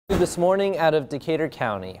This morning out of Decatur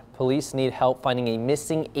County, police need help finding a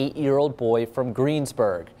missing 8-year-old boy from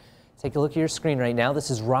Greensburg. Take a look at your screen right now.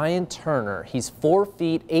 This is Ryan Turner. He's 4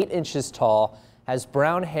 feet 8 inches tall, has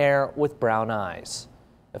brown hair with brown eyes.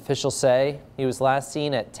 Officials say he was last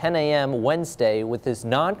seen at 10 a.m. Wednesday with his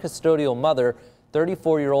non-custodial mother,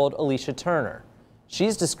 34-year-old Alicia Turner.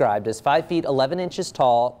 She's described as 5 feet 11 inches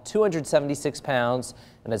tall, 276 pounds,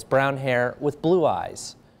 and has brown hair with blue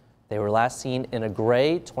eyes. They were last seen in a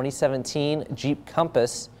gray 2017 Jeep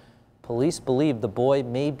Compass. Police believe the boy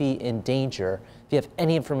may be in danger. If you have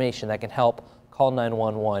any information that can help, call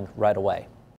 911 right away.